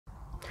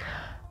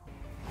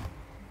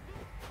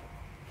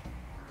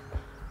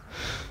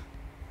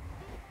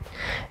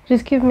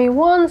Just give me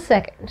 1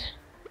 second.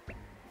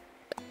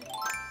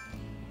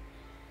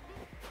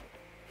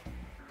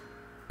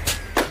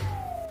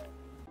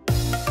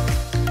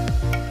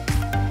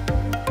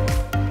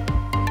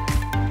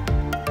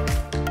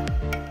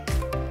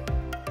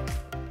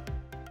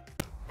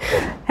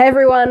 Hey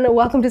everyone,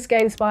 welcome to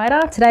Skate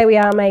Spider. Today we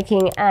are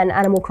making an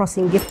Animal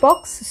Crossing gift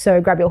box,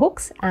 so grab your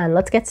hooks and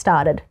let's get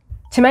started.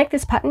 To make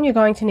this pattern, you're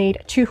going to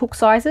need 2 hook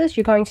sizes.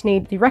 You're going to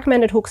need the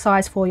recommended hook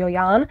size for your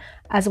yarn,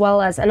 as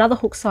well as another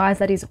hook size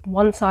that is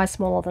 1 size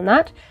smaller than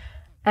that.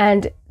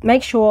 And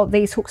make sure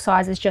these hook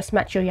sizes just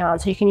match your yarn,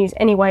 so you can use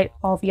any weight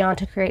of yarn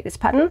to create this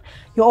pattern.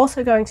 You're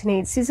also going to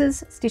need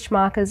scissors, stitch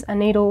markers, a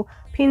needle,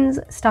 pins,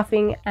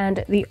 stuffing,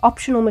 and the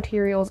optional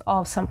materials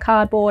of some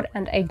cardboard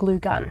and a glue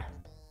gun.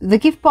 The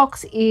gift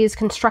box is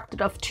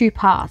constructed of 2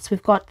 parts.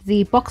 We've got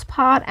the box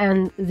part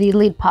and the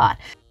lid part.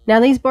 Now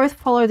these both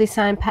follow the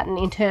same pattern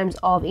in terms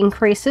of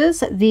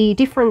increases, the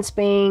difference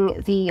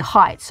being the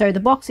height. So the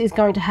box is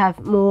going to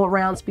have more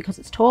rounds because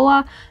it's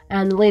taller,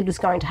 and the lid is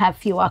going to have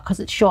fewer because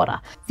it's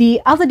shorter.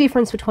 The other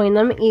difference between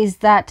them is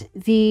that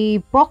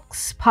the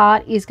box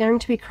part is going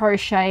to be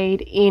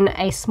crocheted in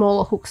a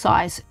smaller hook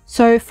size.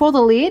 So for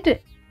the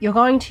lid, you're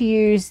going to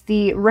use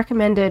the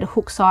recommended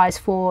hook size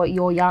for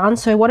your yarn.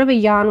 So whatever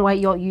yarn weight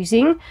you're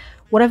using,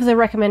 whatever the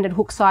recommended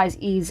hook size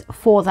is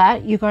for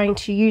that, you're going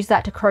to use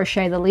that to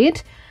crochet the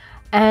lid.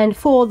 And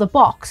for the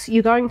box,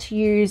 you're going to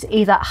use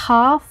either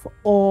half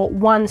or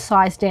 1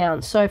 size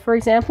down. So for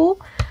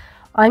example,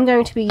 I'm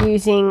going to be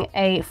using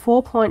a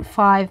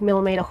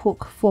 4.5mm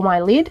hook for my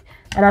lid,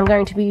 and I'm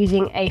going to be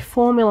using a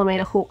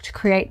 4mm hook to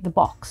create the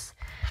box.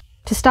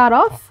 To start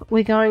off,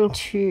 we're going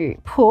to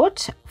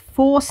put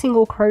 4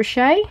 single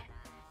crochet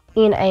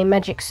in a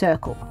magic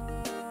circle.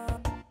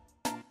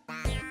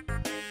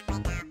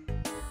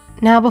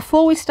 Now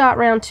before we start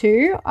round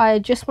 2, I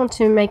just want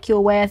to make you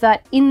aware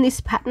that in this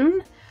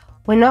pattern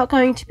we're not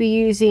going to be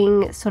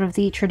using sort of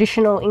the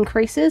traditional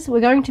increases.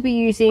 We're going to be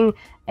using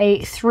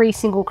a 3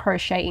 single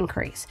crochet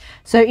increase.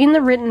 So in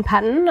the written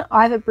pattern,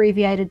 I've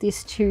abbreviated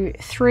this to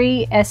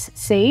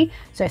 3SC,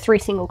 so 3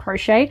 single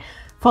crochet,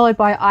 followed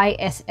by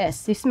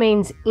ISS. This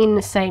means in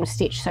the same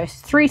stitch, so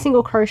 3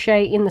 single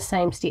crochet in the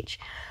same stitch.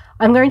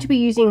 I'm going to be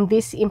using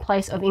this in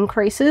place of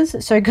increases,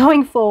 so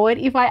going forward,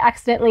 if I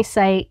accidentally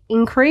say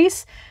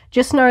increase,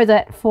 just know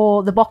that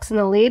for the box and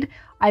the lid,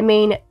 I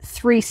mean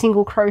 3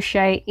 single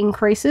crochet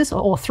increases,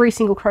 or 3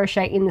 single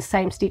crochet in the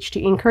same stitch to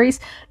increase,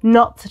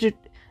 not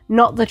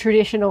the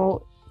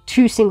traditional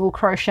 2 single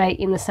crochet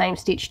in the same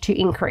stitch to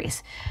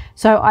increase.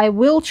 So I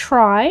will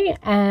try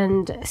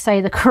and say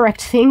the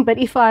correct thing, but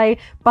if I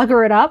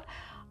bugger it up,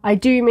 I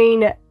do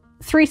mean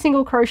 3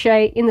 single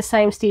crochet in the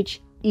same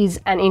stitch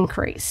is an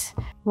increase.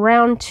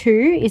 Round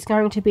 2 is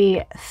going to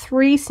be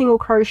 3 single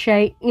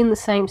crochet in the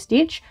same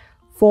stitch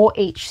for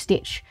each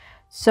stitch.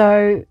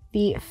 So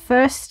the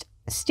first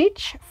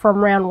stitch from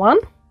round 1,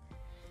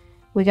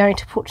 we're going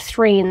to put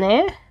 3 in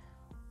there.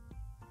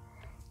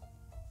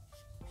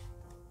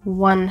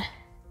 1,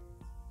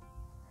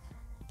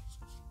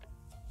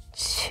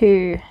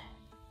 2,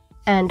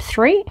 and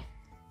 3.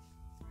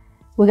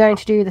 We're going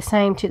to do the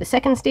same to the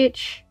second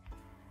stitch.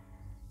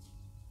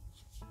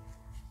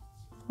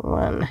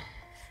 1,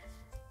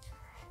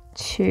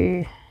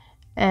 2,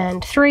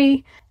 and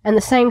 3, and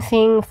the same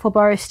thing for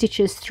both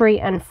stitches 3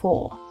 and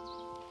 4.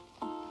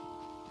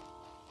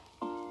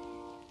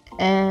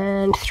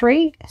 And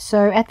 3.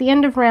 So at the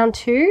end of round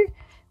 2,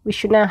 we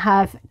should now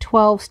have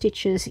 12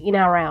 stitches in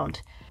our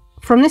round.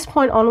 From this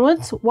point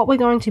onwards, what we're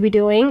going to be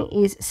doing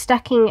is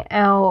stacking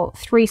our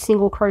 3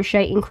 single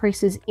crochet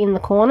increases in the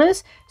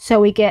corners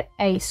so we get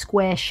a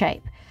square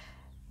shape.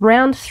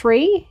 Round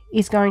 3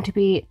 is going to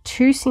be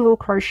 2 single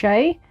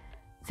crochet,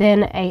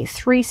 then a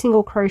 3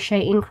 single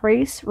crochet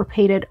increase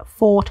repeated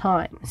 4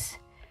 times.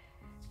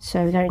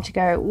 So we're going to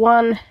go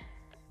 1,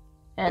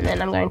 and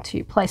then I'm going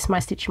to place my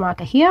stitch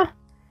marker here,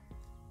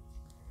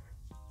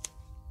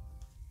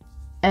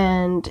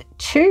 and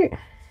 2,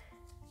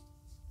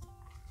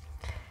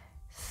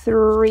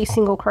 3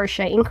 single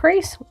crochet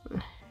increase,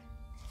 1,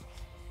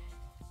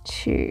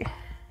 2,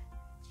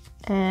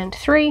 and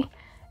 3,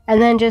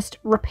 and then just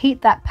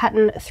repeat that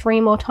pattern 3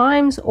 more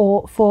times,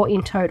 or 4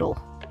 in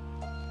total.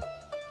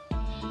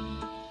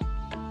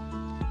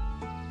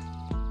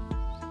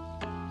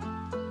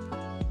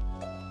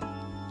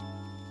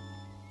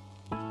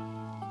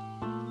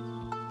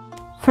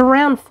 For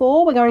round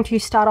 4, we're going to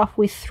start off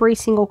with 3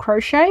 single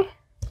crochet.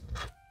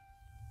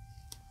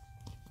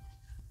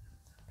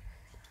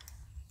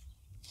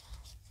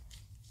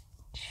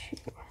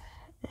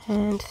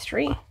 And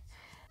 3,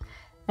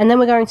 and then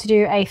we're going to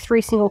do a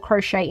 3 single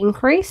crochet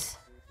increase,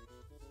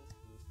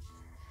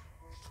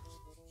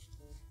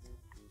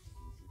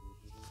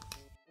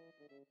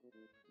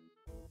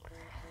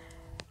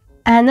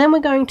 and then we're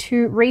going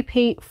to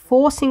repeat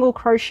 4 single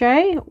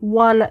crochet,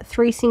 1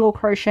 3 single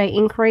crochet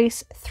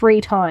increase 3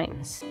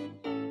 times.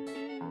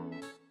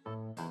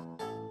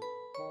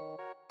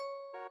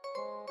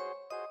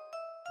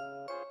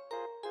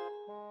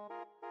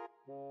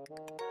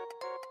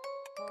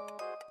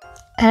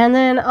 And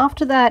then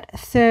after that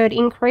third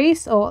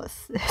increase, or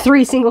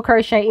 3 single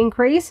crochet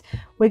increase,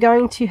 we're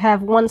going to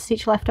have 1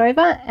 stitch left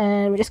over,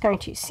 and we're just going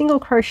to single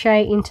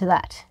crochet into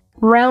that.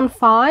 Round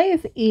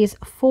 5 is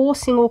 4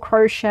 single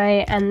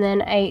crochet and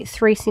then a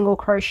 3 single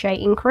crochet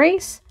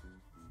increase.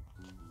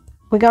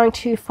 We're going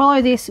to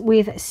follow this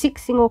with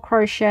 6 single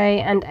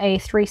crochet and a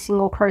 3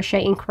 single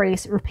crochet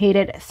increase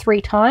repeated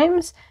 3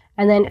 times,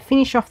 and then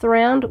finish off the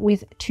round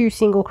with 2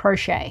 single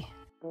crochet.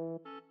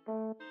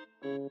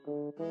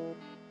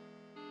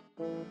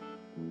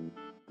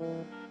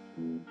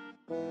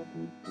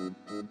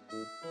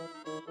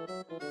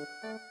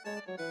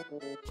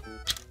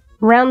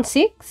 Round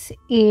 6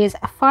 is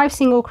a 5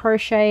 single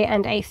crochet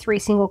and a 3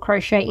 single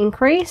crochet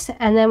increase,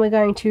 and then we're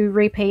going to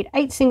repeat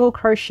 8 single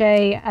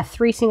crochet, a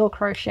 3 single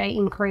crochet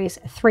increase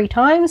 3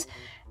 times,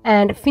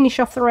 and finish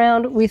off the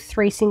round with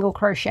 3 single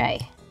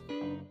crochet.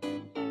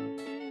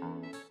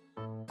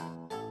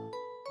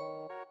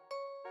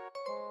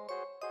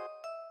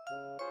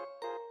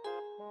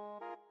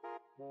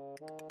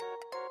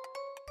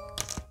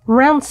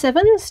 Round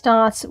 7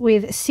 starts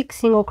with 6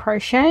 single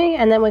crochet,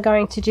 and then we're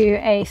going to do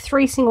a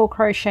 3 single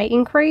crochet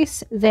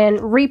increase, then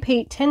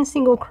repeat 10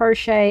 single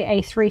crochet,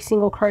 a 3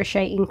 single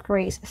crochet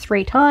increase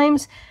 3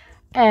 times,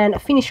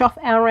 and finish off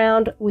our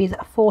round with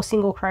 4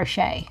 single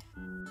crochet.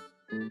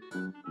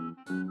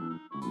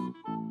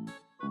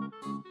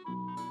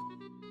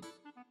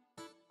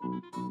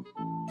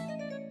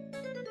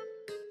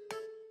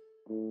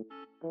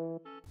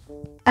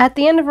 At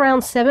the end of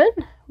round 7,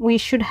 we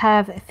should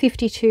have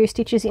 52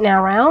 stitches in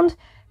our round,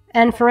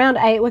 and for round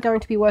 8 we're going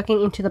to be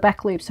working into the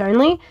back loops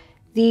only.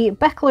 The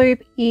back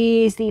loop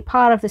is the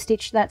part of the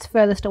stitch that's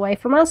furthest away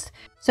from us.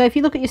 So if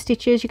you look at your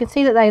stitches, you can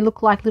see that they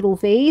look like little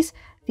V's.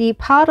 The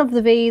part of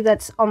the V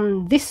that's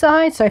on this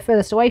side, so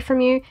furthest away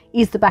from you,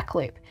 is the back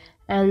loop.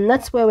 And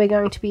that's where we're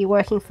going to be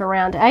working for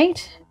round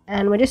 8,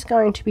 and we're just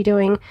going to be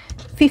doing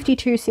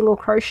 52 single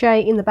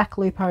crochet in the back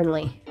loop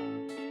only.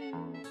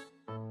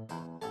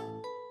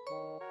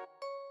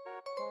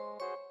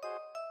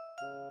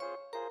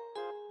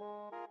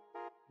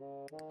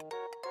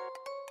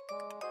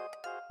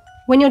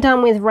 When you're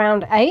done with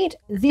round 8,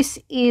 this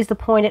is the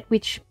point at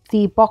which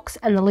the box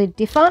and the lid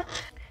differ.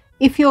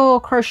 If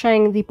you're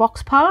crocheting the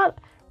box part,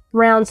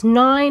 rounds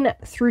 9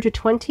 through to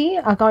 20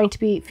 are going to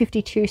be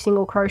 52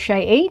 single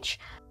crochet each.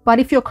 But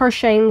if you're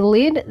crocheting the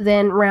lid,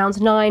 then rounds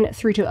 9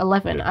 through to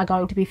 11 are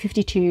going to be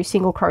 52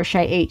 single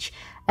crochet each.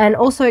 And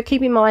also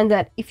keep in mind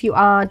that if you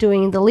are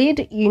doing the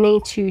lid, you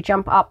need to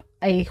jump up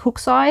a hook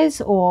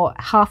size or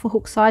half a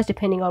hook size,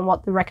 depending on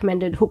what the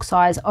recommended hook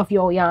size of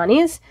your yarn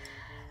is.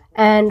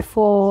 And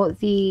for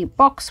the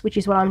box, which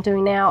is what I'm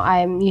doing now,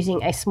 I'm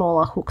using a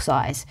smaller hook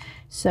size.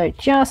 So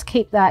just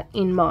keep that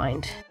in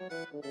mind.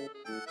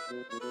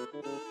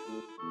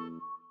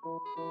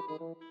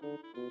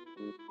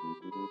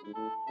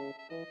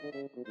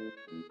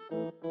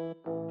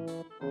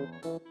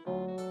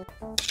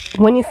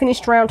 When you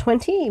finished round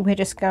 20, we're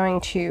just going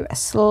to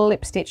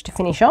slip stitch to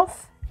finish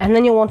off. And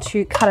then you'll want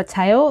to cut a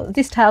tail.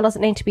 This tail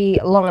doesn't need to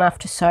be long enough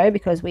to sew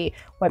because we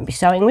won't be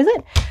sewing with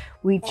it.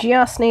 We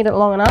just need it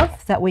long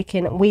enough that we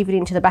can weave it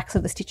into the backs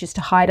of the stitches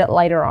to hide it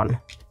later on.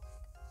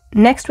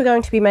 Next, we're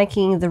going to be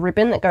making the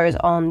ribbon that goes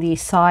on the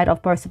side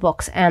of both the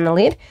box and the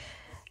lid.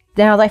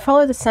 Now, they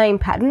follow the same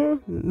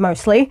pattern,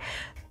 mostly.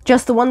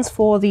 Just the ones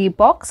for the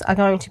box are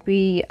going to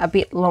be a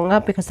bit longer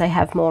because they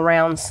have more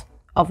rounds,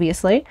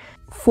 obviously.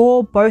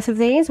 For both of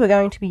these, we're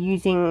going to be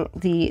using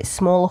the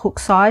smaller hook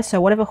size. So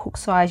whatever hook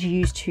size you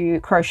use to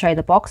crochet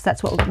the box,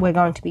 that's what we're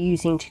going to be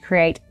using to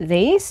create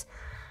these.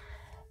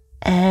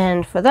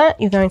 And for that,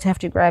 you're going to have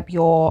to grab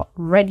your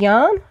red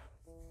yarn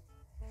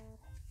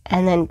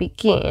and then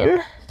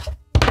begin,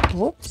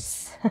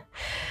 whoops,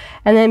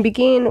 and then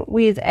begin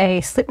with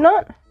a slip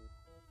knot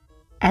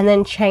and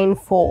then chain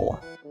 4.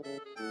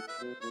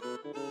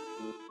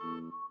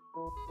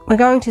 We're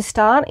going to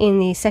start in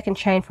the second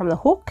chain from the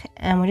hook,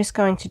 and we're just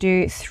going to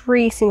do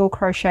 3 single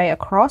crochet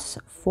across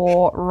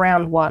for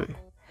round 1,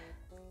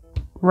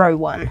 row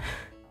 1.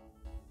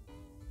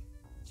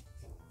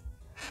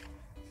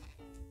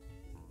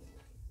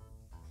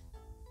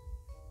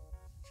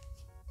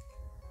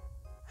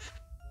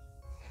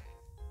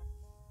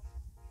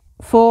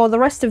 For the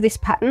rest of this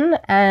pattern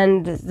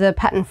and the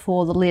pattern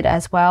for the lid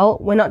as well,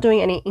 we're not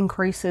doing any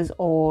increases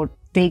or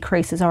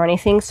decreases or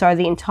anything, so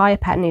the entire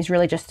pattern is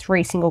really just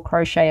 3 single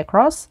crochet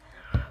across.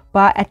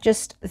 But at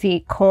just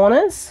the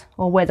corners,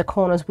 or where the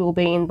corners will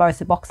be in both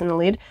the box and the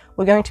lid,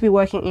 we're going to be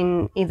working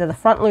in either the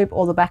front loop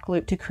or the back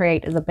loop to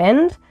create the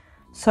bend.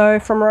 So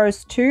from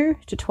rows 2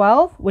 to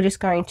 12, we're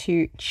just going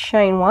to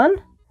chain 1,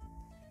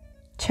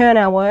 turn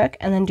our work,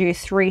 and then do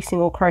 3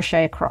 single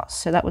crochet across.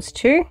 So that was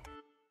 2.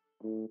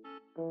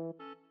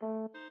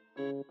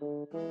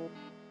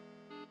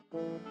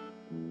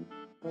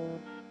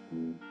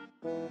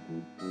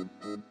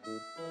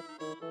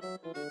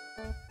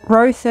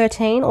 Row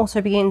 13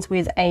 also begins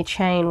with a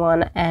chain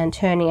 1 and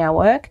turning our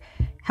work.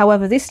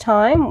 However, this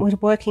time we're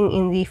working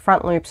in the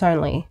front loops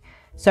only.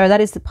 So that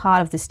is the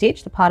part of the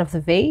stitch, the part of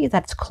the V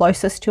that's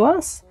closest to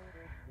us.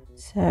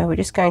 So we're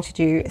just going to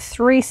do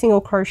 3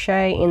 single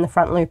crochet in the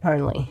front loop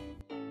only.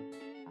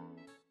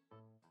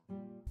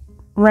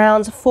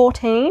 Rounds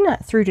 14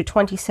 through to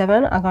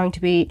 27 are going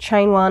to be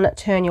chain 1,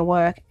 turn your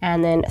work,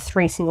 and then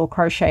 3 single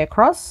crochet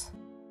across.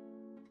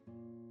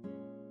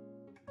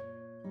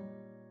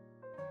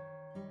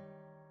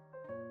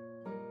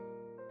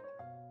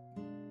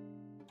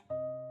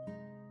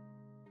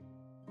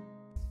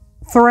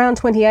 For round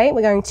 28,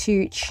 we're going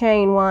to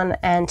chain 1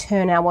 and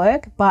turn our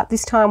work, but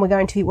this time we're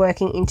going to be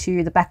working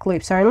into the back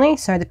loops only,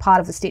 so the part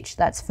of the stitch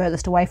that's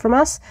furthest away from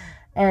us.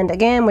 And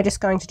again, we're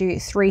just going to do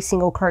 3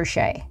 single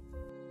crochet.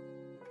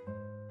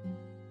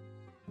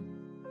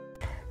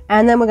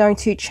 And then we're going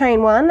to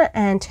chain 1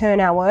 and turn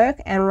our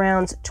work, and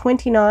rounds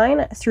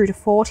 29 through to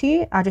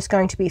 40 are just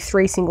going to be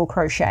 3 single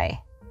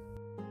crochet.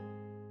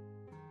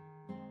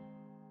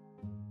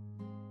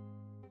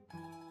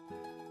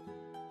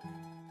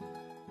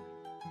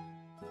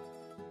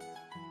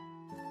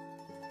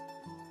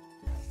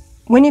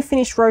 When you've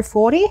finished row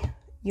 40,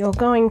 you're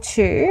going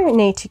to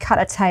need to cut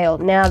a tail.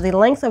 Now the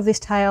length of this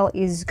tail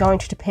is going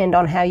to depend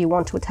on how you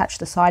want to attach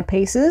the side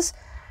pieces.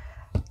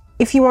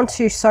 If you want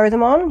to sew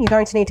them on, you're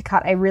going to need to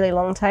cut a really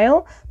long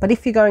tail, but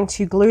if you're going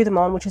to glue them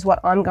on, which is what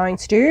I'm going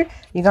to do,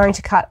 you're going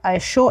to cut a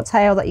short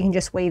tail that you can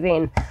just weave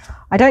in.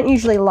 I don't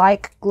usually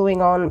like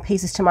gluing on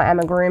pieces to my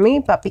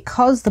amigurumi, but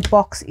because the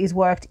box is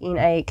worked in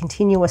a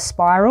continuous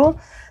spiral,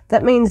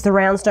 that means the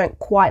rounds don't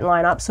quite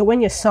line up. So when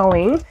you're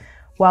sewing,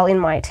 while in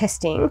my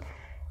testing,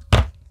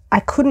 I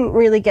couldn't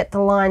really get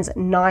the lines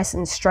nice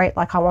and straight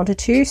like I wanted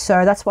to,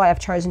 so that's why I've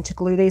chosen to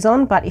glue these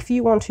on. But if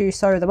you want to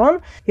sew them on,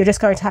 you're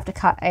just going to have to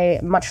cut a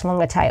much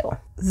longer tail.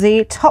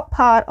 The top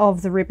part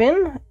of the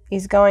ribbon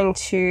is going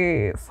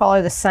to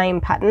follow the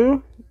same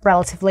pattern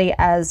relatively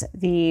as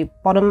the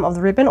bottom of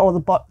the ribbon, or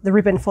the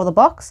ribbon for the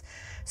box.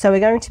 So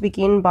we're going to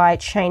begin by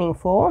chaining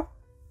 4,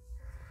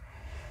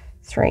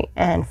 3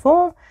 and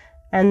 4,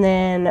 and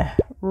then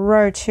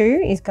row 2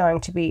 is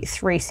going to be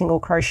 3 single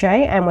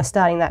crochet, and we're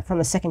starting that from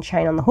the second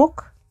chain on the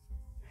hook.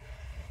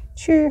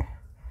 2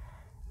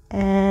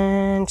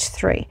 and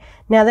 3.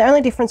 Now the only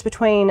difference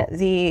between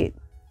the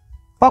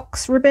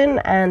box ribbon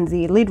and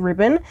the lid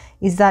ribbon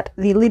is that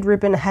the lid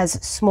ribbon has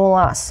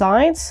smaller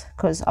sides,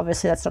 because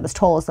obviously that's not as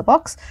tall as the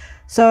box.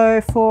 So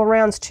for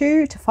rounds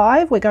 2 to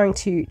 5, we're going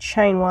to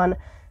chain 1,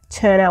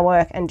 turn our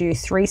work, and do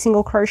 3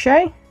 single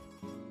crochet.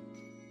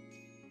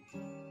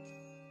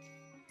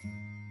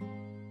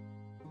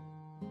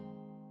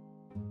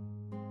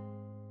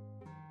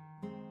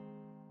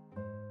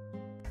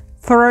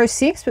 For row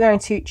 6, we're going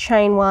to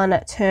chain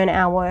 1, turn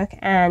our work,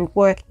 and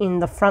work in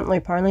the front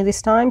loop only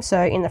this time.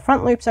 So in the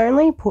front loops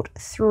only, put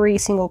 3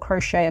 single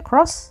crochet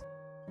across.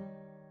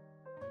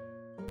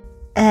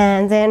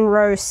 And then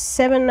row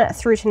 7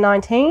 through to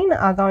 19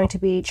 are going to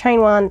be chain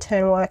 1,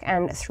 turn work,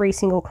 and 3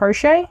 single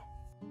crochet.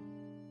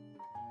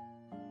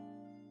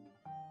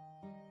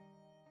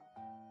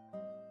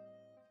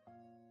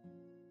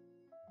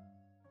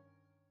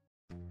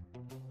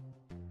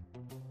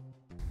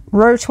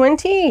 Row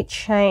 20,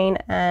 chain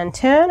and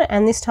turn,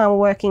 and this time we're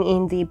working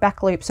in the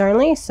back loops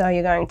only, so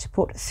you're going to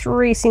put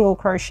 3 single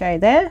crochet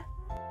there.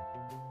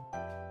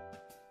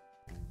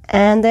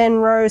 And then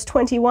rows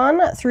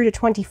 21 through to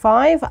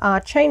 25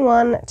 are chain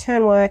 1,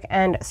 turn work,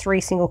 and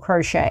 3 single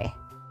crochet.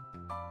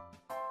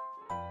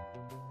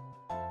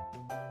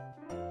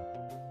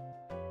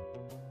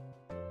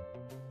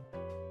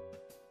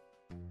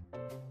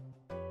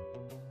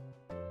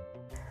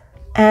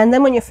 And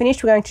then when you're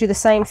finished, we're going to do the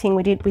same thing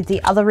we did with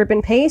the other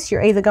ribbon piece.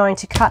 You're either going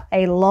to cut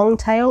a long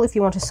tail if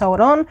you want to sew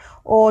it on,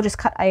 or just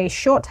cut a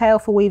short tail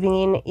for weaving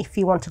in if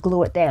you want to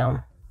glue it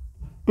down.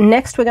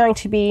 Next, we're going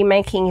to be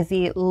making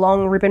the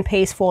long ribbon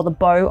piece for the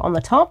bow on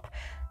the top.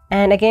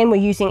 And again, we're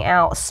using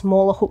our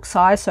smaller hook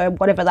size, so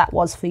whatever that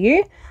was for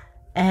you.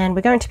 And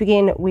we're going to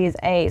begin with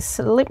a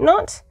slip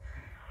knot.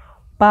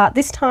 But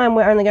this time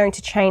we're only going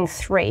to chain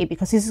 3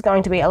 because this is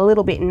going to be a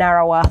little bit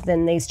narrower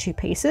than these 2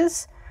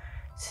 pieces.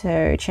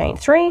 So chain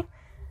 3,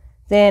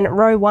 then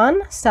row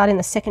 1, starting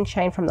the second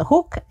chain from the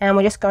hook, and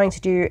we're just going to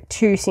do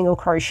 2 single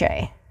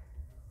crochet.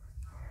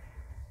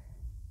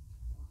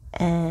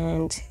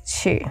 And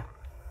 2.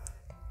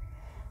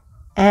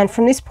 And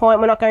from this point,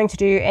 we're not going to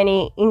do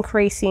any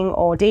increasing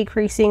or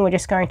decreasing, we're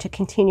just going to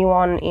continue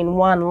on in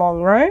one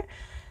long row.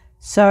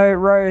 So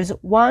rows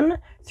 1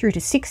 through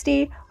to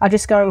 60 are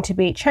just going to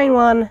be chain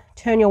 1,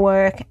 turn your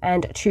work,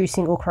 and 2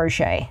 single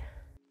crochet.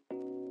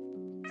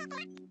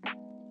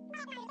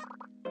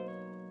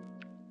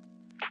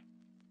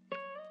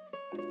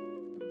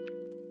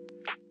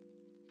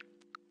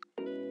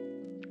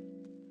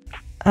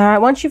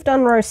 Alright, once you've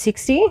done row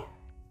 60,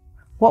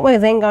 what we're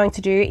then going to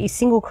do is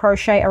single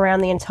crochet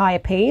around the entire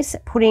piece,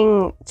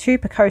 putting 2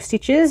 picot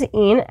stitches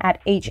in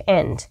at each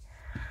end.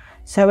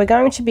 So we're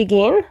going to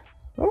begin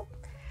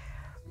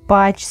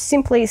by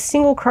simply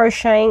single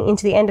crocheting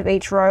into the end of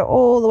each row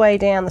all the way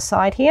down the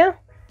side here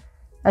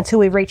until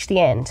we reach the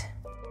end.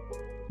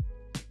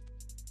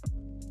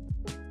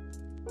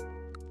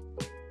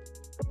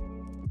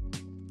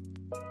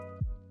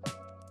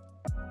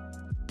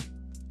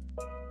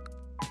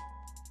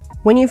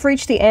 When you've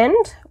reached the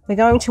end, we're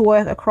going to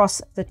work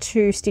across the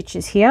 2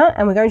 stitches here,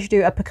 and we're going to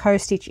do a picot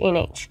stitch in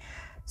each.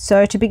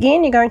 So to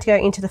begin, you're going to go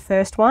into the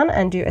first one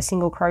and do a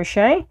single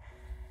crochet.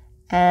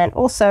 And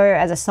also,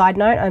 as a side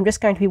note, I'm just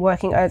going to be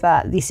working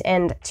over this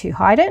end to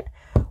hide it.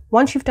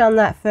 Once you've done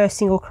that first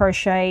single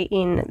crochet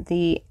in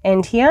the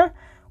end here,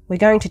 we're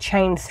going to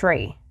chain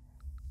 3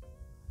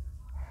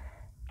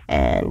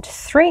 and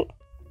 3.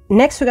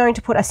 Next, we're going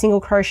to put a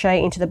single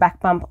crochet into the back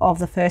bump of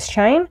the first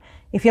chain.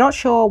 If you're not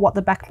sure what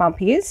the back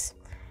bump is,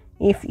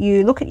 if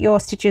you look at your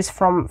stitches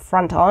from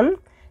front on,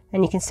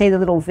 and you can see the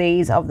little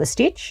V's of the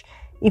stitch,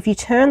 if you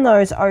turn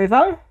those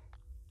over,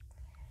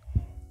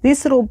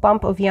 this little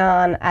bump of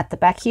yarn at the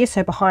back here,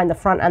 so behind the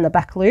front and the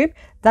back loop,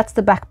 that's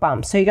the back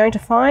bump. So you're going to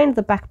find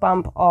the back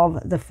bump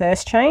of the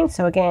first chain.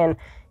 So again,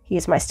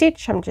 here's my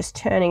stitch, I'm just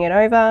turning it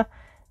over,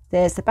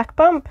 there's the back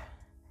bump,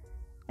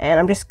 and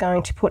I'm just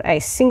going to put a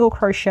single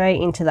crochet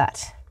into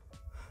that.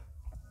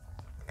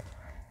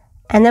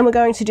 And then we're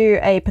going to do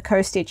a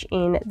picot stitch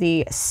in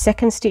the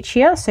second stitch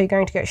here. So you're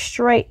going to go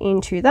straight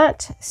into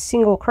that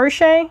single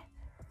crochet,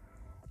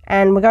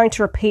 and we're going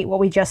to repeat what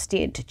we just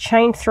did.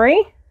 Chain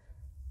 3,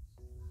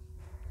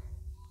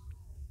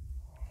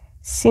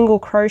 single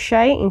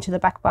crochet into the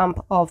back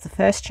bump of the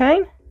first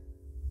chain,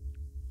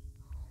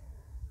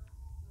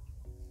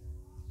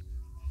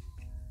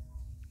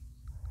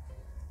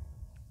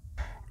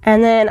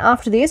 and then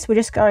after this we're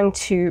just going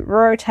to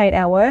rotate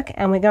our work,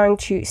 and we're going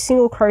to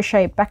single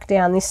crochet back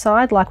down this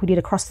side like we did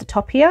across the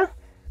top here.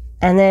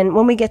 And then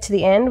when we get to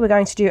the end, we're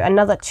going to do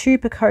another 2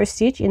 picot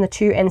stitch in the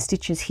 2 end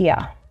stitches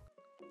here.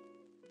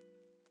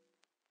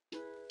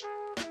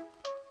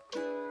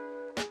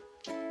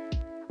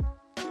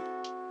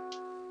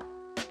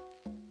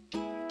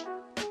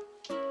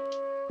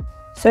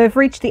 So we've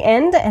reached the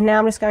end, and now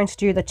I'm just going to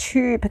do the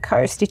 2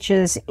 picot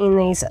stitches in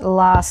these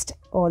last,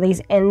 or these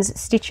ends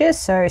stitches.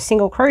 So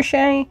single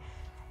crochet,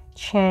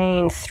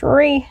 chain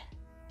 3,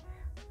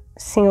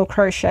 single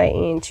crochet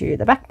into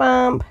the back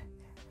bump,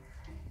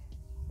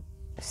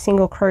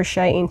 single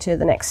crochet into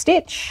the next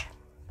stitch,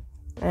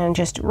 and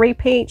just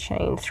repeat,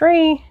 chain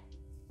 3,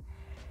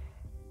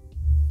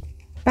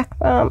 back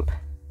bump.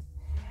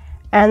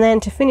 And then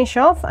to finish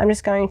off, I'm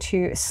just going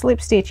to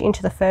slip stitch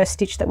into the first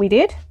stitch that we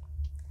did.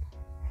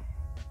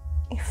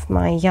 If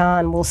my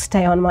yarn will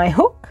stay on my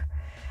hook.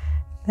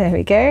 There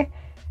we go.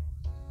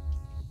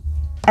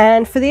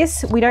 And for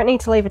this, we don't need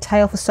to leave a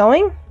tail for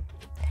sewing.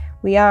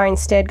 We are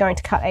instead going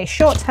to cut a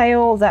short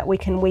tail that we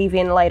can weave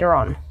in later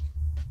on.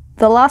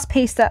 The last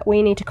piece that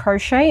we need to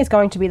crochet is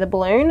going to be the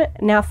balloon.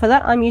 Now for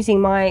that, I'm using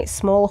my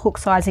smaller hook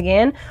size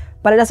again,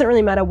 but it doesn't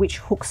really matter which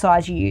hook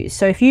size you use.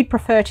 So if you'd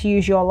prefer to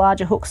use your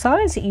larger hook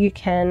size, you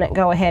can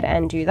go ahead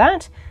and do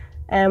that.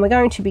 And we're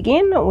going to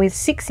begin with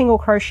 6 single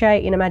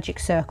crochet in a magic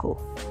circle.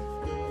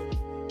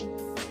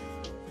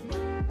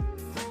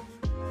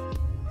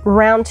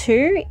 Round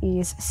 2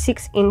 is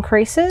 6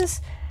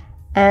 increases,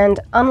 and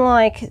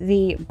unlike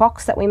the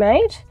box that we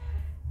made,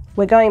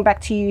 we're going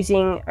back to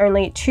using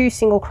only 2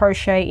 single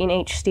crochet in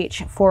each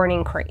stitch for an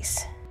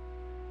increase.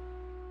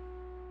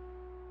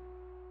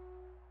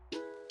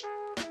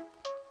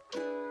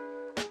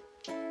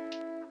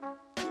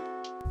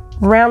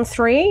 Round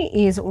 3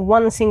 is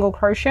 1 single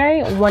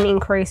crochet, 1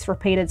 increase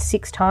repeated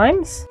 6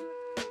 times.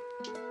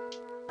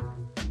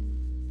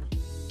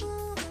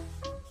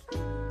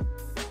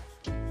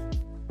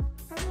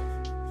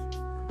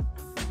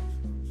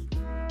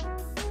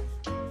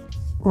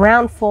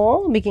 Round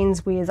 4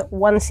 begins with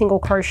 1 single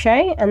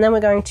crochet, and then we're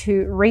going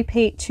to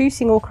repeat 2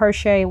 single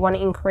crochet, 1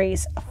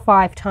 increase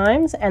 5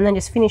 times, and then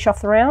just finish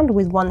off the round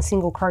with 1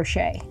 single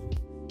crochet.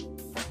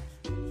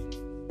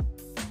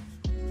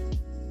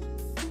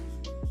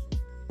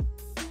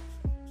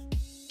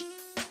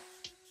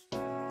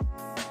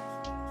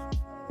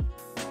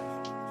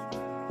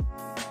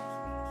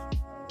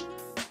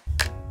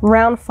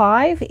 Round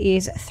 5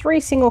 is 3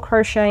 single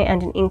crochet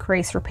and an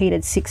increase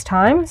repeated 6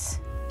 times.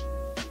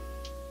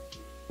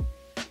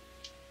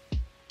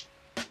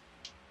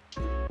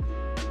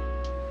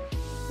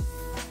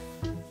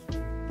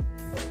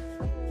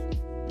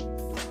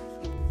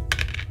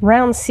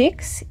 Round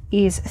 6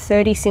 is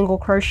 30 single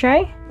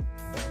crochet.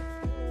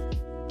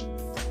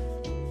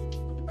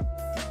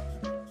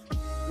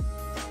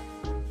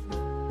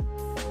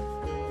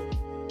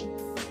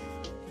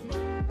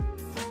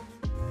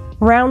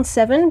 Round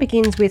 7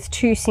 begins with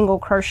 2 single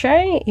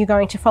crochet. You're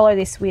going to follow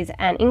this with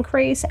an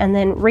increase and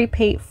then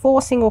repeat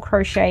 4 single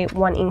crochet,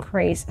 1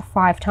 increase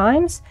 5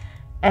 times,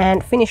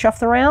 and finish off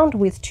the round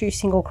with 2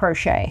 single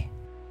crochet.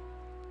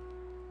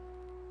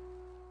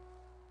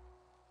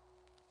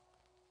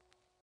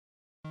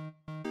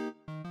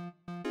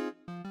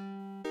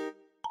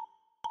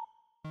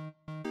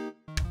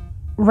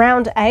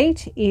 Round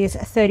 8 is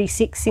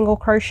 36 single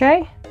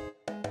crochet.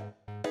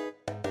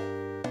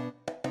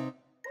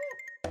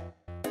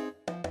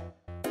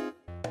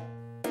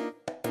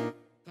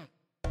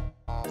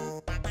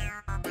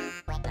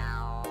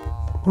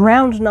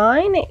 Round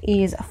 9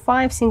 is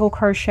 5 single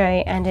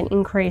crochet and an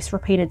increase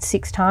repeated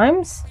 6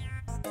 times.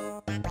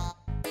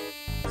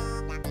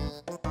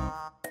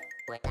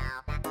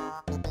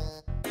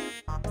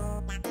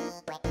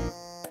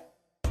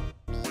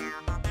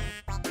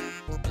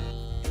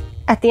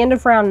 At the end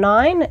of round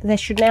 9, there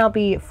should now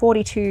be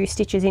 42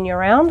 stitches in your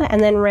round,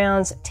 and then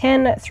rounds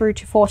 10 through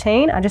to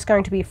 14 are just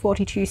going to be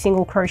 42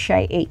 single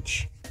crochet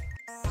each.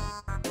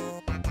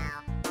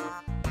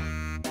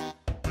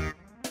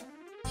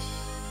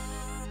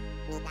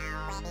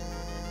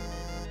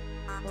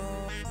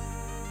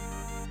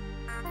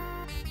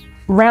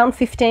 Round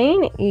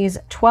 15 is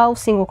 12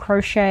 single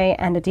crochet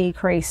and a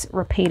decrease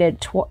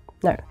repeated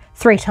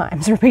 3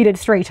 times, repeated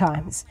 3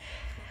 times.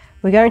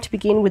 We're going to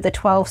begin with the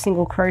 12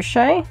 single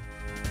crochet.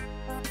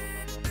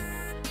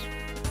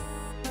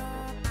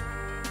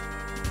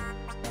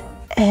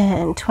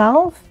 And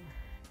 12.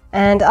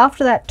 And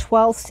after that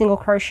 12th single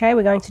crochet,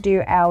 we're going to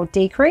do our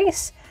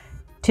decrease.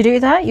 To do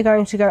that, you're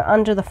going to go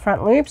under the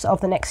front loops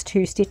of the next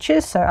 2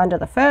 stitches, so under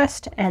the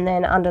first and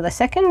then under the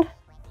second.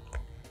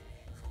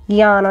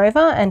 Yarn over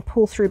and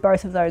pull through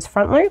both of those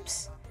front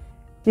loops.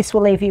 This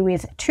will leave you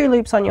with 2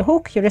 loops on your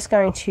hook. You're just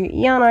going to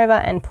yarn over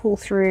and pull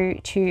through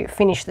to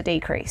finish the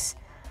decrease.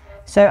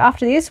 So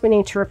after this, we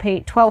need to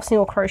repeat 12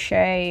 single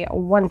crochet,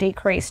 1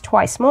 decrease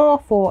twice more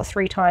for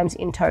 3 times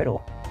in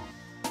total.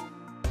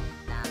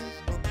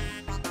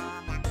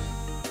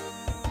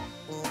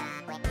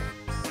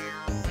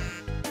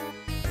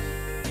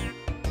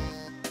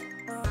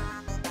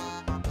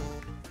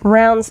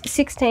 Rounds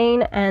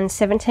 16 and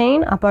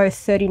 17 are both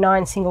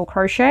 39 single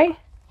crochet.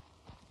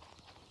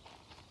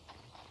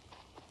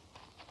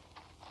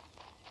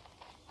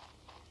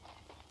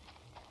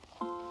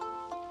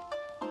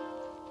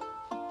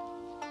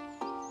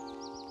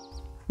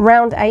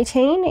 Round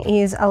 18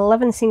 is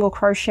 11 single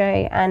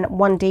crochet and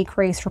 1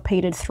 decrease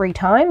repeated 3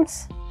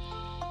 times.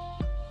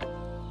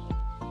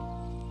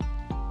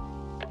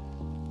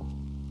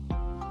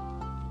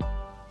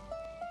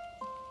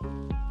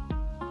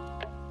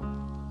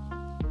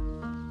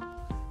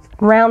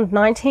 Round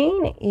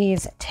 19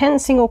 is 10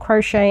 single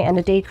crochet and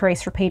a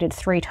decrease repeated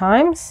 3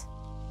 times.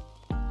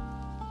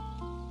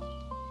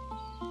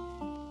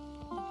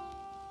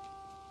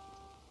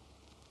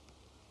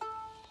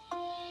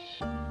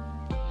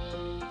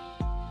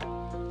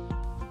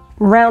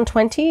 Round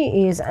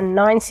 20 is a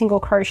 9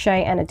 single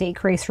crochet and a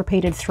decrease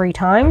repeated 3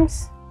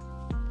 times.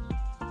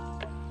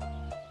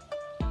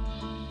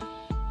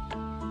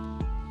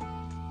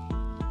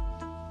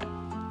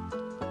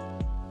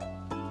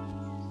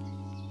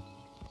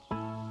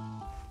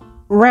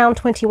 Round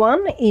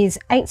 21 is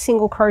 8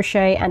 single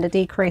crochet and a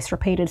decrease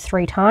repeated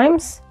 3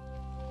 times.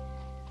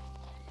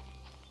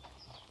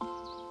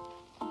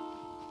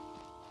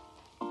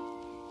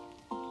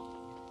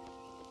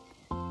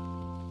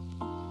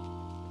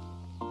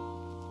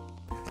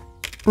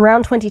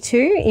 Round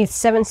 22 is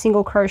 7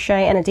 single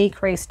crochet and a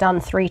decrease done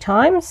 3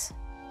 times.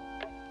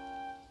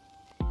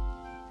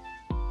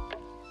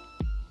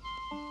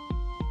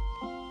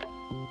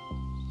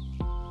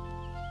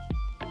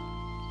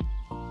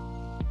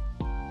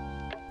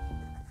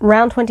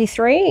 Round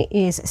 23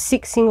 is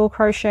 6 single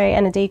crochet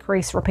and a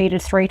decrease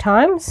repeated 3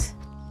 times.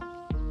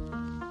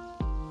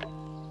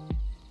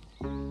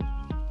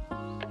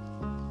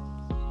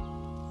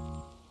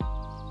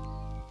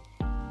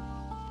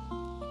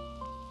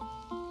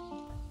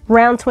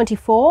 Round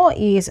 24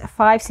 is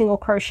 5 single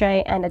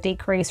crochet and a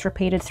decrease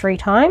repeated 3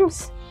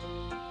 times.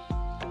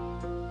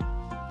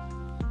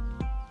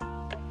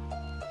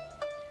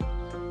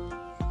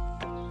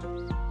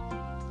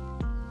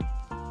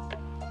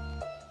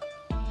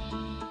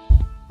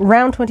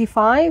 Round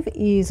 25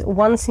 is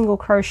 1 single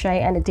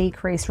crochet and a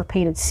decrease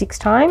repeated 6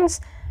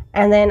 times.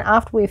 And then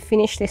after we've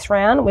finished this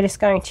round, we're just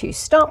going to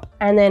stop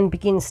and then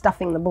begin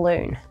stuffing the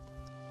balloon.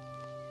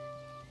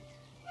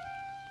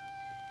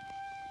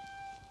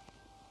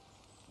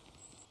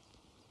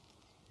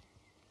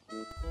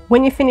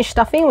 When you finish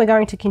stuffing, we're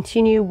going to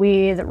continue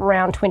with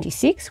round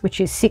 26,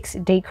 which is 6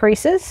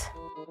 decreases.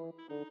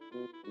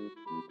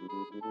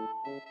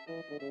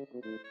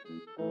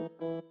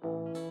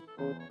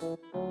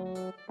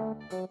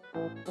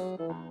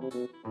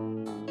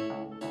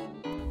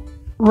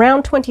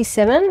 Round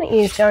 27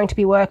 is going to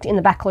be worked in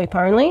the back loop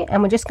only,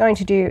 and we're just going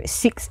to do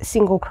 6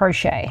 single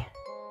crochet.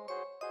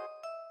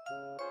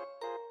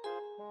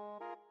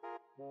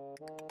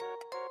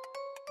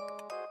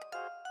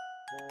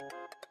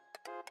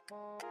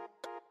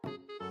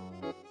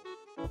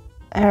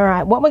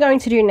 Alright, what we're going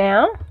to do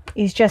now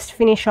is just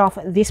finish off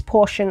this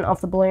portion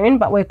of the balloon,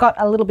 but we've got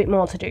a little bit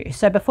more to do.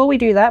 So before we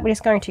do that, we're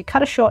just going to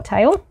cut a short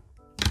tail,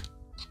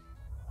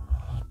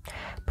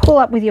 pull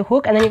up with your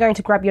hook, and then you're going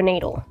to grab your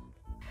needle.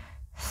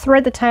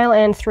 Thread the tail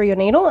end through your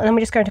needle, and then we're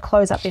just going to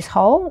close up this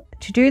hole.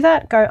 To do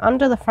that, go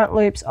under the front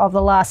loops of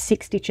the last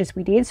 6 stitches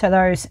we did, so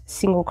those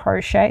 6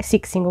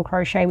 single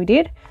crochet we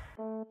did.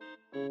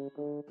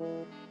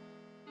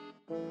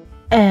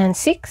 And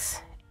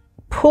 6.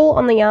 Pull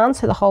on the yarn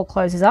so the hole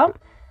closes up,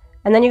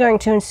 and then you're going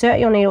to insert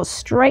your needle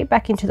straight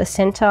back into the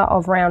center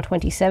of round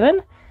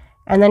 27,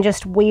 and then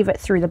just weave it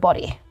through the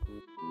body.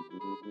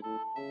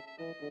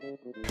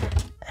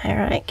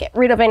 Alright, get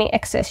rid of any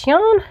excess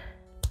yarn.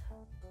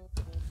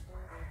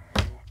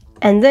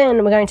 And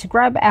then we're going to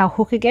grab our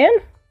hook again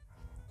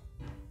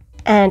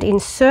and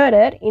insert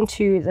it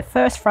into the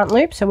first front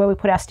loop, so where we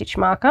put our stitch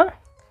marker.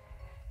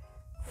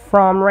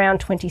 from round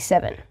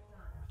 27.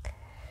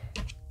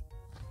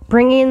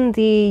 Bring in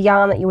the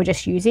yarn that you were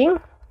just using,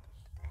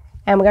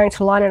 and we're going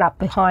to line it up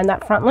behind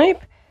that front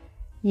loop,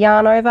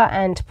 yarn over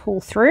and pull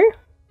through,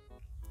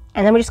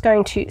 and then we're just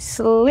going to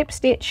slip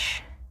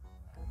stitch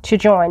to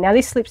join. Now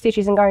this slip stitch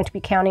isn't going to be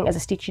counting as a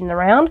stitch in the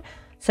round,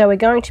 so we're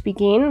going to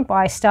begin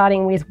by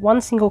starting with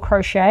one single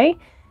crochet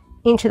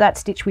into that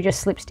stitch we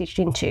just slip stitched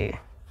into.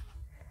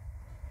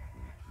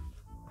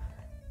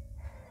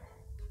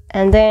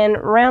 And then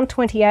round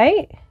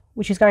 28,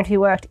 which is going to be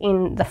worked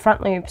in the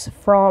front loops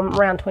from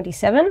round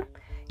 27,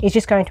 is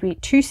just going to be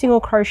 2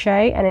 single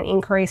crochet and an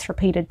increase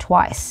repeated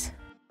twice.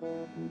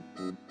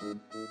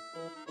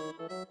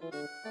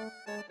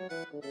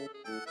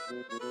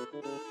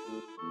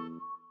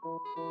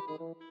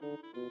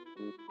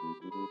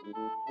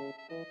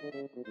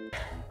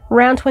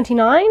 Round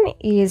 29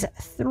 is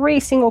 3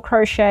 single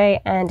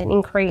crochet and an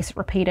increase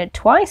repeated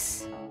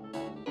twice.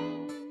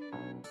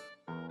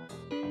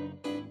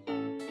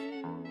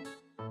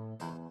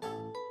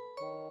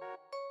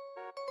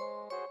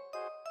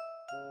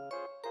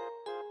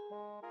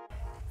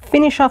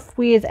 Finish off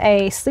with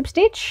a slip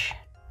stitch,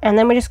 and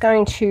then we're just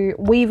going to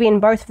weave in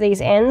both of these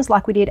ends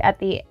like we did at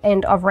the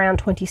end of round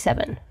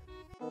 27.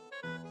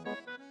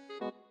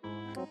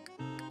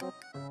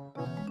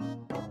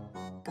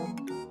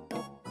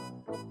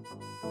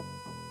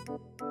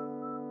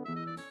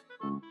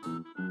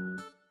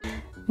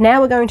 Now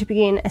we're going to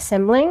begin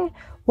assembling.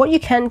 What you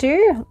can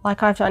do,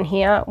 like I've done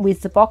here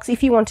with the box,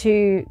 if you want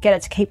to get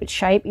it to keep its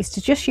shape, is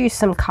to just use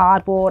some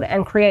cardboard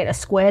and create a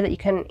square that you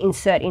can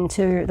insert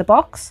into the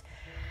box.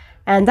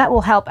 And that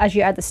will help as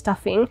you add the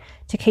stuffing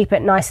to keep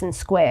it nice and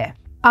square.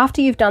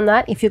 After you've done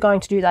that, if you're going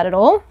to do that at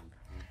all,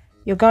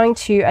 you're going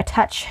to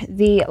attach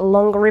the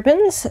longer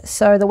ribbons.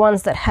 So the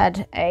ones that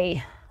had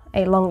a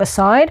longer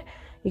side,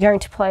 you're going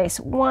to place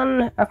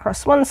one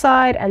across one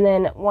side and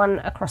then one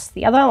across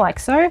the other, like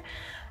so.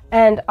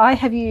 And I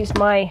have used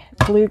my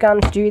glue gun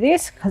to do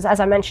this because,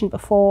 as I mentioned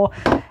before,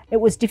 it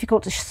was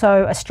difficult to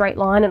sew a straight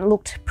line and it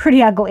looked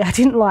pretty ugly. I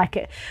didn't like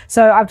it.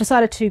 So I've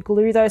decided to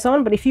glue those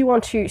on, but if you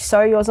want to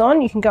sew yours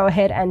on, you can go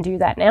ahead and do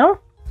that now.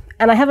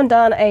 And I haven't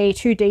done a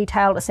too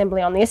detailed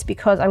assembly on this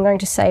because I'm going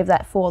to save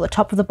that for the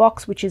top of the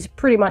box, which is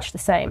pretty much the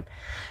same.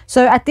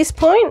 So at this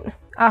point,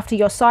 after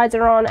your sides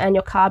are on and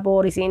your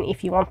cardboard is in,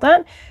 if you want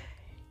that,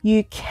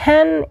 you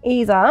can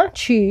either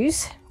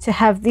choose to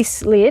have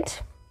this lid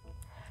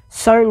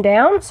sewn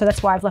down, so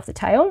that's why I've left the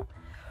tail.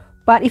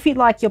 But if you'd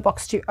like your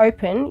box to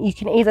open, you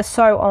can either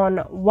sew on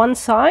one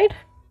side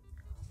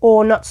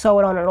or not sew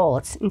it on at all.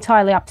 It's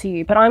entirely up to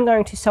you, but I'm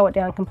going to sew it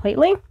down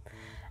completely.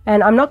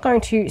 And I'm not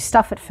going to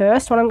stuff it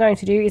first. What I'm going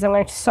to do is I'm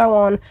going to sew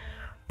on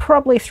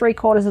probably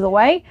 3/4 of the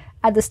way,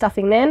 add the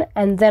stuffing then,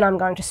 and then I'm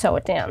going to sew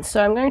it down.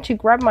 So I'm going to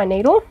grab my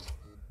needle,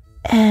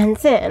 and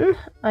then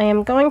I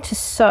am going to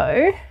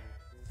sew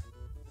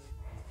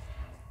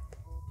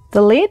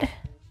the lid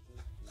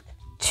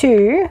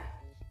to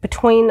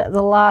between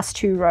the last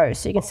 2 rows.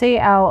 So you can see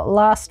our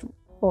last,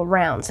 or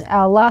rounds,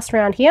 our last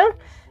round here,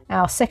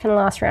 our second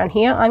last round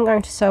here, I'm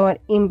going to sew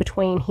it in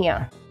between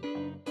here.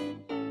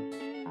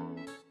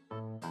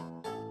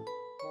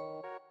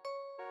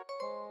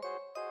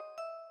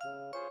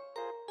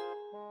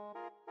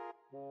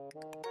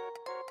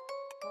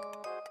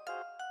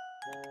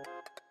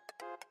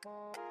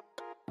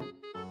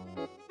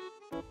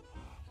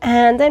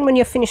 And then when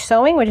you're finished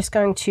sewing, we're just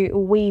going to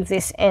weave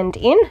this end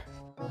in.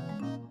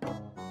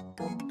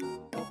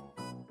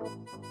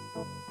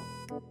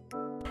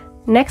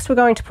 Next, we're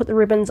going to put the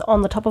ribbons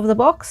on the top of the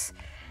box.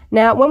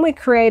 Now, when we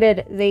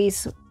created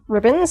these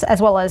ribbons,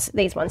 as well as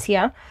these ones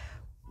here,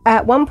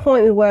 at one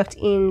point we worked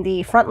in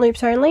the front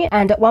loops only,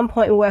 and at one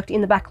point we worked in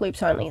the back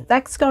loops only.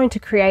 That's going to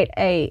create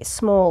a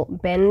small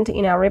bend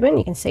in our ribbon.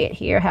 You can see it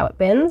here, how it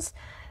bends.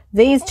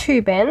 These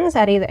 2 bends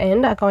at either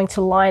end are going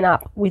to line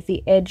up with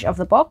the edge of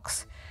the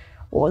box,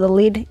 or the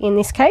lid in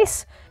this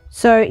case.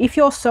 So if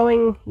you're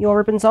sewing your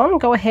ribbons on,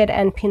 go ahead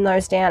and pin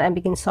those down and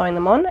begin sewing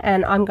them on,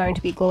 and I'm going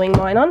to be gluing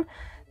mine on.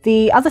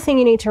 The other thing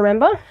you need to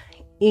remember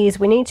is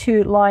we need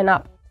to line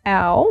up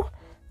our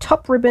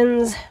top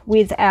ribbons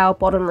with our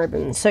bottom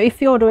ribbons. So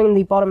if you're doing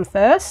the bottom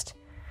first,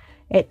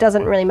 it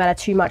doesn't really matter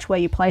too much where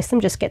you place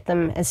them, just get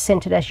them as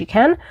centered as you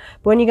can.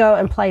 But when you go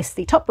and place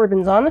the top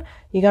ribbons on,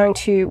 you're going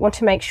to want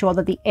to make sure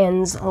that the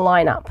ends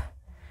line up.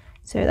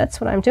 So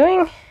that's what I'm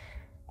doing.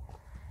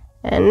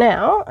 And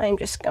now I'm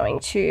just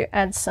going to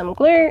add some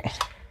glue.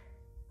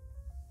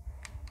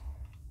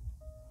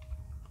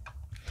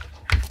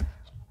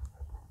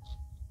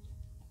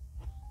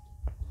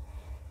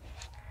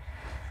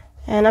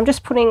 And I'm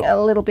just putting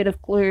a little bit of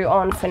glue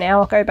on for now.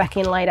 I'll go back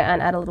in later and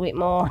add a little bit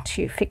more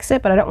to fix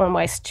it, but I don't want to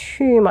waste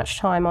too much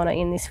time on it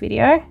in this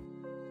video.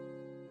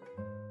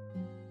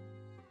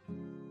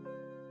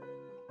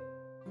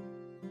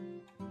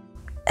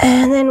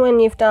 And then when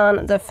you've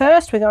done the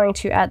first, we're going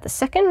to add the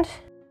second.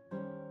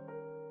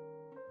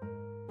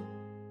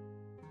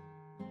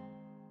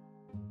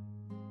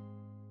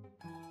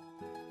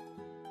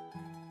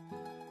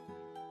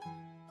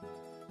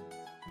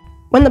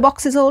 When the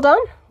box is all done,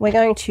 we're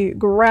going to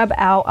grab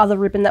our other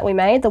ribbon that we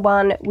made, the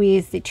one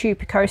with the 2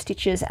 picot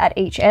stitches at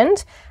each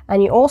end,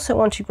 and you also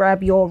want to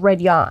grab your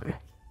red yarn.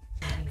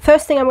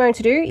 First thing I'm going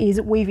to do is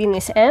weave in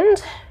this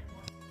end.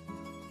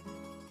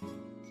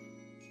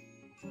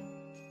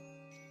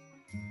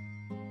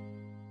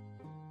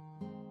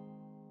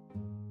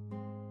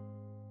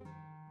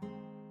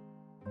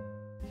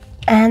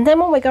 And then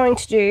what we're going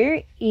to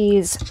do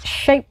is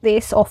shape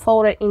this or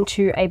fold it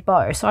into a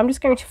bow. So I'm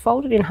just going to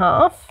fold it in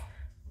half.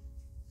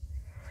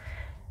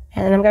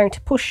 And then I'm going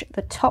to push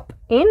the top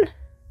in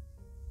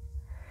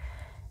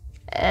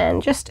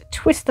and just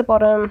twist the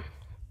bottom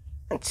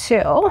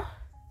until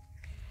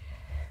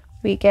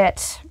we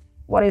get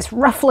what is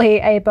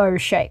roughly a bow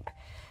shape.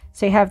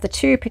 So you have the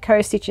 2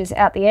 picot stitches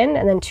at the end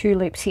and then 2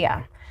 loops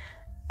here.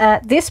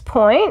 At this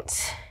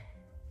point,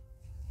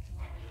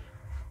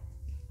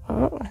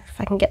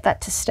 if I can get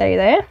that to stay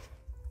there.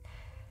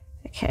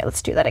 Okay,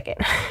 let's do that again.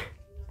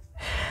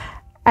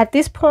 At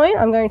this point,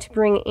 I'm going to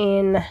bring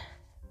in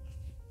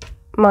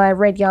my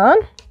red yarn,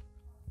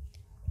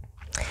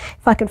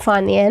 if I can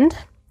find the end.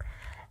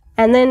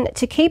 And then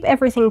to keep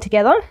everything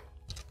together,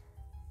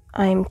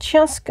 I'm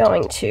just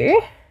going to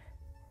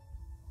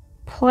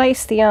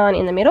place the yarn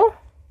in the middle.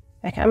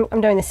 Okay,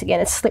 I'm doing this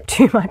again, it's slipped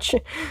too much.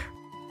 There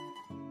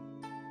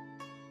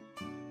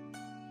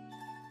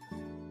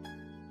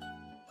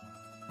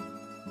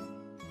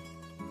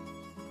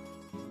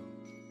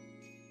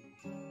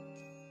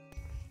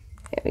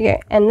we go.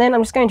 And then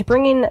I'm just going to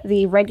bring in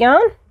the red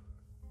yarn,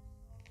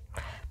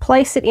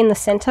 place it in the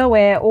center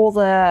where all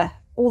the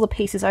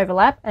pieces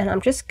overlap, and I'm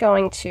just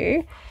going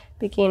to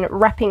begin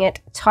wrapping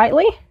it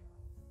tightly.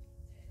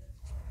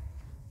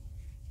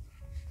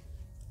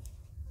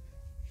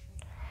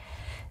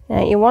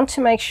 Now you want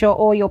to make sure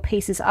all your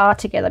pieces are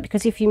together,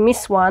 because if you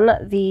miss one,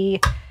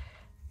 the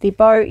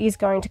bow is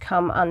going to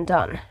come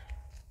undone.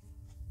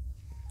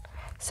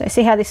 So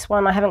see how this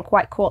one, I haven't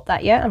quite caught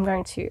that yet. I'm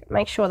going to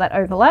make sure that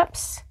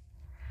overlaps,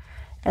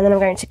 and then I'm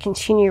going to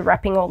continue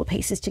wrapping all the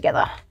pieces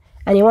together.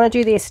 And you want to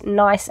do this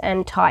nice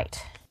and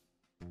tight.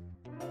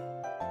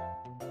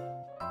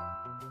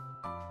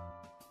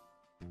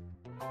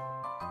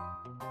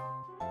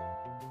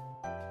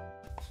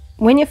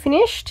 When you're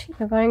finished,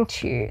 you're going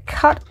to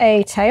cut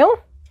a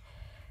tail,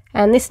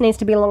 and this needs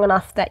to be long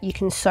enough that you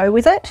can sew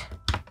with it.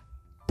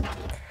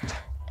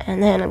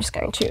 And then I'm just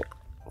going to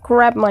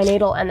grab my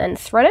needle and then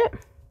thread it.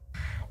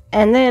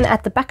 And then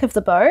at the back of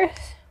the bow,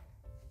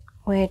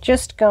 we're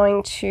just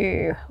going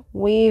to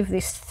weave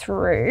this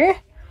through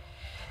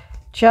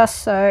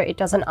just so it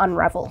doesn't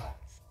unravel.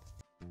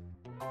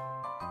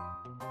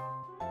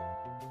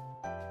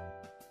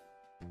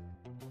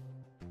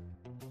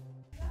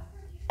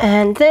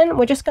 And then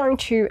we're just going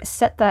to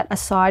set that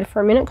aside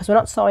for a minute because we're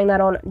not sewing that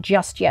on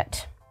just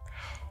yet.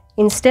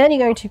 Instead, you're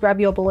going to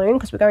grab your balloon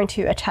because we're going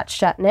to attach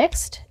that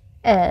next,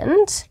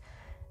 and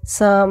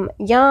some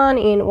yarn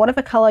in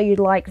whatever color you'd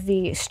like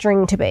the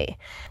string to be.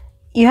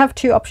 You have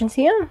 2 options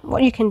here.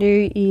 What you can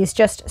do is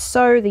just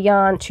sew the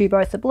yarn to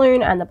both the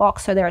balloon and the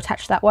box so they're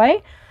attached that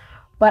way.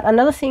 But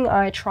another thing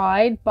I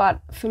tried,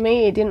 but for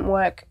me it didn't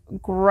work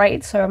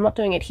great, so I'm not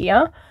doing it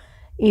here,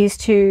 is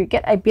to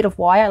get a bit of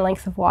wire, a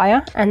length of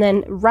wire, and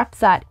then wrap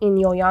that in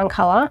your yarn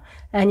color,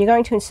 and you're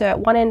going to insert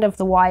one end of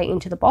the wire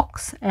into the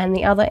box and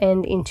the other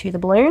end into the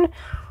balloon.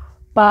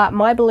 But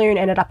my balloon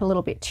ended up a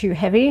little bit too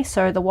heavy,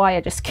 so the wire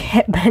just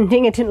kept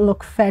bending. It didn't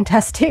look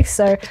fantastic,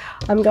 so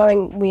I'm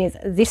going with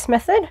this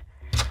method.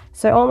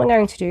 So all I'm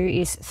going to do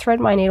is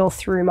thread my needle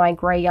through my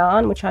grey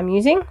yarn, which I'm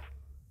using.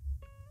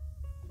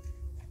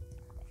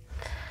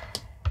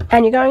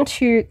 And you're going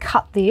to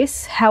cut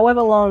this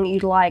however long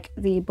you'd like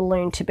the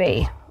balloon to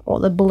be, or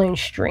the balloon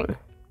string.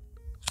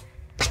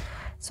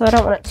 So I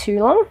don't want it too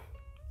long.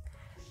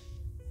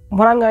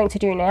 What I'm going to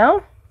do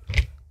now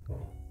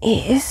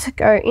is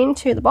go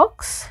into the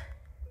box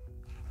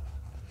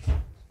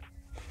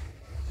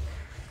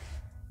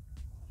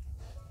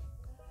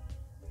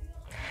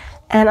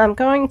and I'm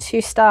going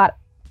to start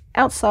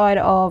outside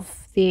of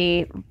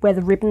where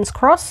the ribbons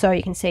cross, so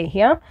you can see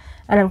here,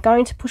 and I'm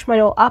going to push my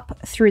needle up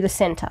through the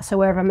center, so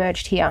where I've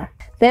merged here.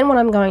 Then what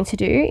I'm going to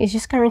do is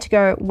just going to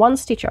go 1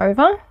 stitch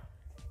over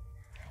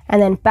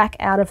and then back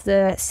out of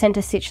the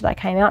center stitch that I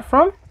came out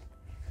from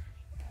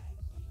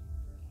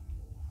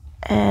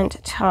and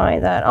tie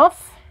that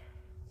off.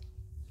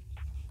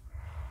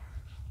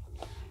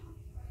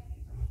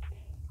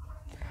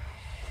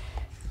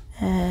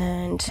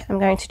 And I'm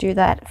going to do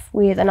that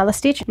with another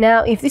stitch.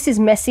 Now, if this is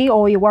messy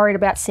or you're worried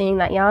about seeing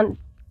that yarn,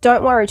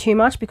 don't worry too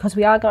much because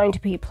we are going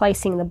to be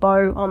placing the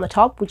bow on the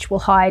top, which will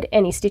hide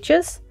any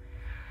stitches.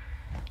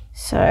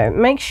 So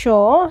make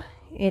sure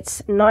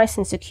it's nice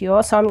and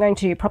secure. So I'm going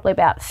to do probably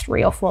about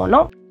 3 or 4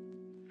 knots.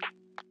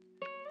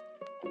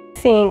 I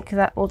think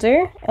that will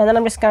do. And then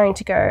I'm just going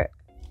to go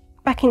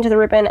back into the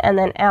ribbon and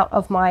then out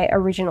of my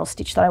original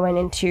stitch that I went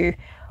into,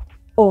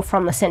 or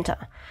from the center.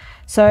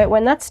 So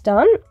when that's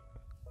done,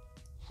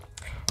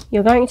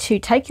 you're going to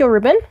take your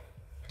ribbon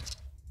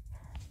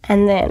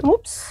and then,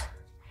 whoops,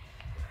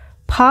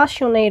 pass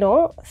your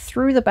needle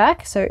through the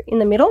back, so in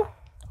the middle,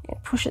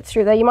 push it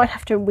through there. You might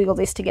have to wiggle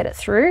this to get it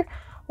through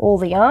all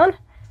the yarn.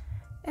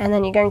 And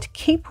then you're going to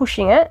keep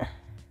pushing it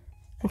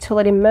until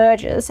it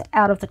emerges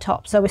out of the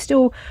top. So we're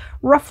still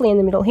roughly in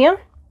the middle here.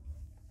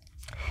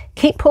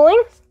 Keep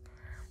pulling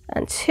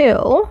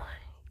until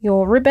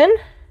your ribbon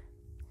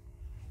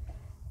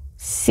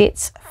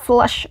sits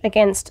flush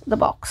against the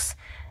box.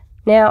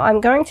 Now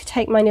I'm going to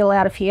take my needle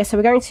out of here, so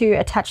we're going to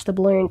attach the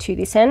balloon to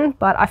this end,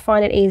 but I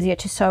find it easier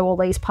to sew all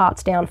these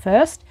parts down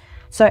first.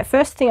 So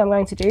first thing I'm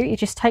going to do is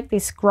just take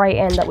this grey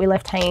end that we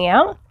left hanging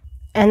out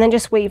and then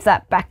just weave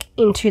that back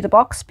into the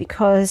box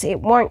because it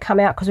won't come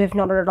out because we've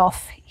knotted it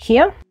off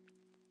here.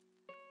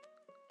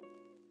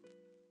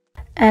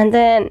 And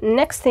then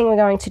next thing we're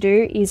going to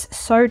do is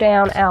sew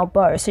down our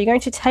bow. So you're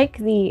going to take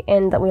the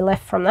end that we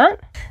left from that,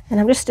 and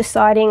I'm just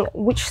deciding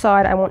which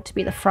side I want to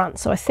be the front.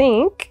 So I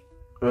think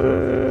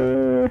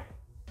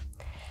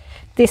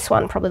this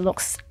one probably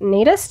looks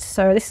neatest.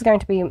 So this is going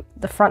to be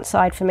the front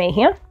side for me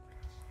here.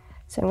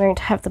 So I'm going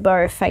to have the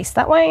bow face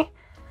that way,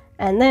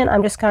 and then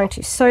I'm just going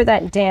to sew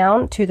that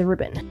down to the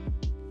ribbon.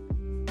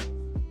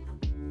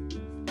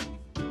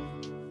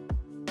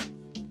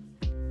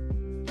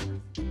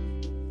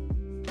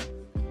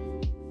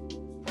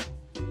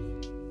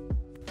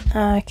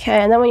 Okay,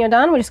 and then when you're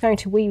done, we're just going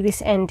to weave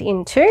this end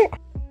in too.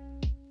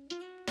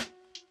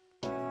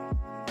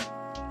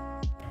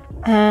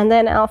 And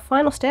then our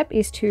final step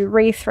is to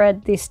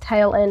rethread this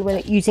tail end with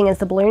it using as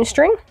the balloon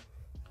string.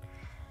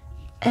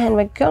 And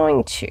we're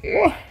going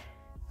to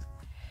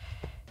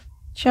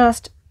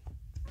just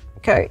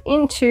go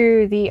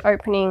into the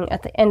opening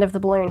at the end of the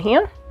balloon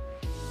here.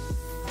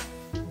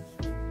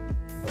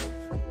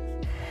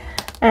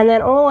 And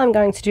then all I'm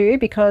going to do,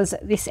 because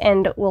this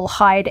end will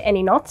hide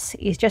any knots,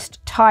 is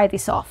just tie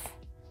this off.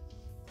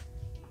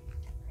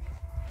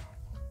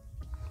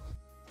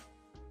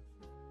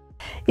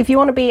 If you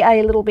want to be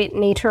a little bit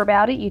neater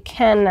about it, you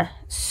can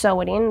sew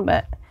it in,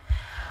 but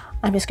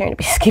I'm just going to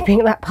be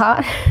skipping that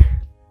part.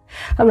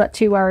 I'm not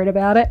too worried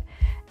about it.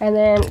 And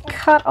then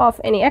cut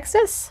off any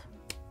excess.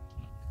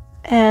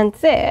 And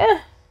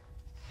there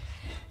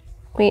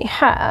we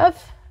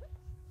have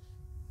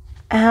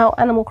our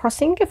Animal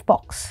Crossing gift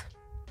box.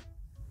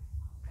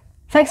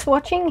 Thanks for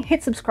watching,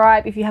 hit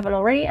subscribe if you haven't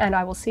already, and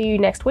I will see you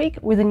next week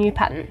with a new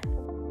pattern.